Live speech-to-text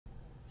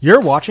You're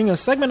watching a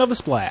segment of The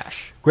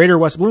Splash, Greater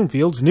West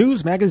Bloomfield's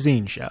news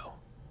magazine show.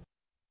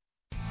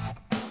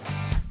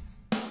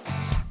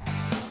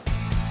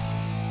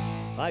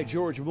 Hi,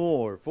 George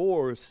Moore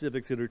for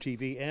Civic Center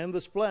TV and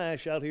The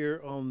Splash out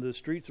here on the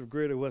streets of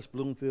Greater West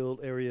Bloomfield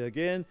area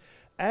again,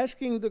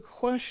 asking the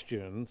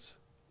questions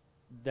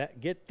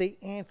that get the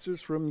answers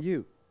from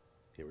you.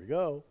 Here we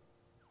go.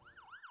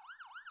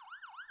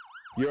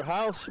 Your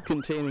house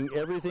containing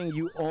everything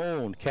you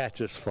own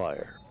catches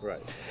fire.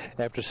 Right.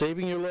 After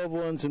saving your loved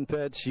ones and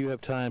pets, you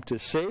have time to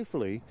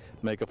safely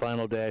make a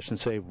final dash and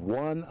save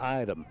one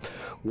item.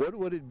 What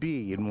would it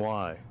be and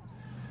why?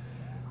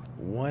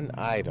 One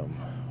item.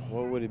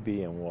 What would it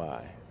be and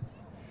why?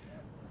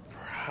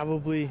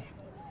 Probably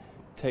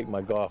take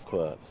my golf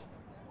clubs.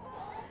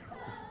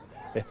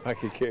 If I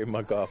could carry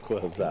my golf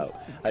clubs out.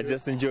 I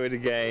just enjoy the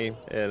game,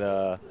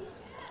 and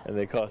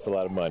they cost a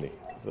lot of money.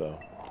 So.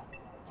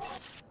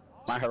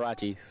 My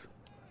Hirachis,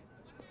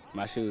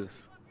 my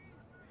shoes.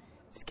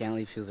 Just can't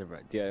leave shoes.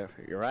 The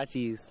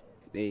Hirachis,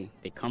 they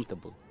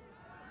comfortable.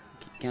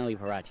 Can't leave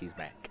Hirachis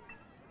back.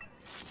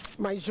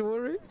 My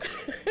jewelry.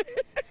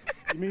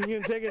 You mean you're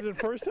going to take it the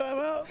first time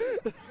out?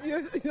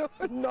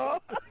 No,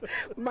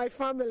 my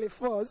family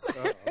first.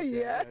 Oh, okay,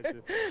 Yeah.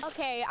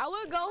 Okay, I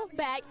would go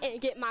back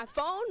and get my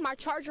phone, my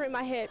charger, and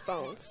my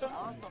headphones.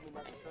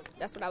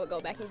 That's what I would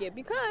go back and get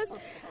because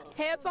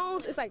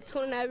headphones is like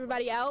tuning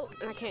everybody out,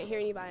 and I can't hear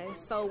anybody. It's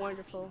so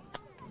wonderful.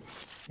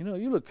 You know,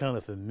 you look kind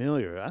of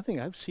familiar. I think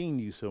I've seen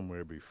you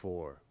somewhere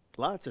before.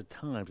 Lots of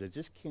times. I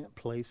just can't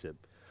place it.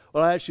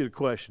 Well, I'll ask you the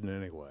question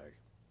anyway.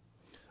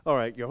 All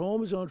right, your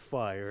home is on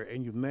fire,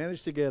 and you've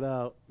managed to get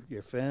out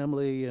your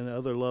family and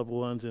other loved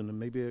ones and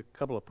maybe a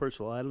couple of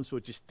personal items,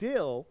 but you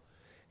still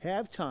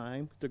have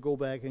time to go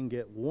back and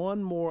get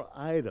one more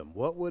item.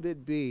 What would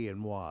it be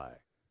and why?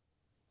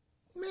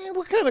 Man,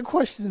 what kind of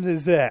question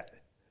is that?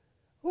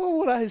 What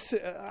would I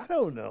say? I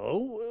don't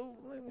know.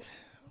 Oh,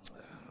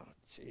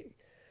 gee.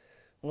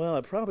 Well,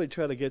 I'd probably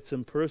try to get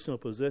some personal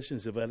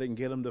possessions if I didn't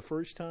get them the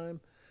first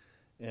time.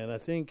 And I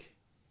think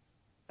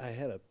I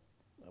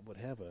would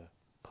have a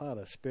pot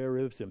of spare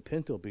ribs and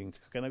pinto beans.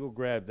 Can I go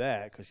grab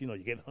that? Because, you know,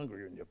 you get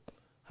hungry when your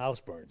house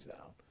burns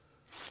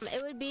down.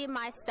 It would be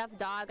my stuffed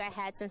dog I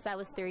had since I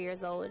was 3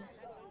 years old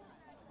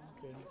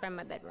from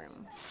my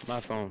bedroom. My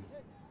phone,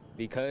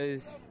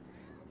 because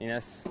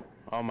that's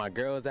all my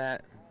girls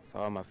at, that's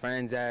all my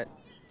friends at.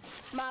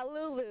 My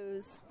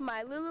Lulus,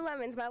 my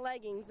Lululemons, my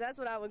leggings. That's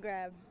what I would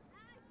grab.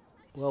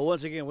 Well,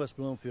 once again, West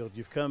Bloomfield,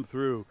 you've come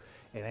through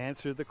and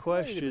answered the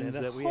questions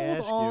that we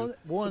asked you. Hold on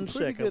one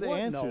second. Good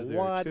answers there,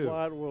 wide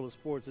world of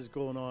sports is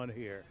going on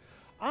here.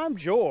 I'm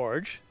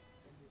George.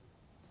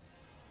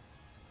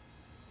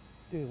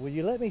 Dude, will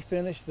you let me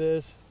finish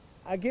this?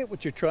 I get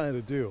what you're trying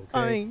to do, okay?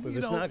 I mean, but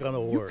it's not going to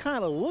work. You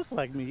kind of look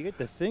like me. You get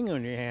the thing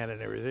on your hand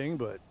and everything,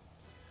 but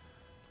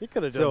you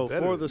could have done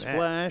better. So for the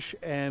Splash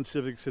and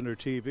Civic Center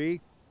TV,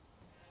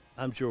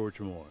 I'm George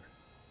Moore.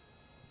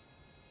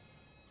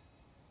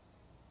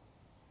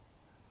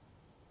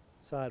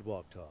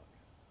 Sidewalk Talk.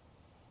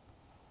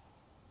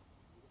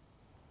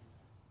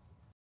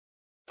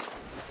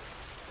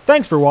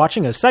 Thanks for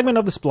watching a segment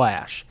of The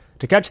Splash.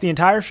 To catch the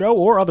entire show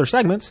or other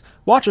segments,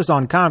 watch us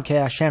on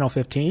Comcast Channel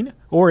 15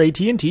 or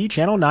AT&T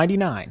Channel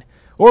 99.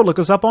 Or look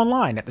us up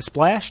online at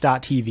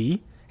thesplash.tv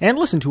and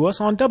listen to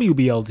us on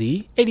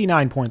WBLD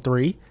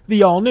 89.3,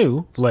 the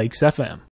all-new Lakes FM.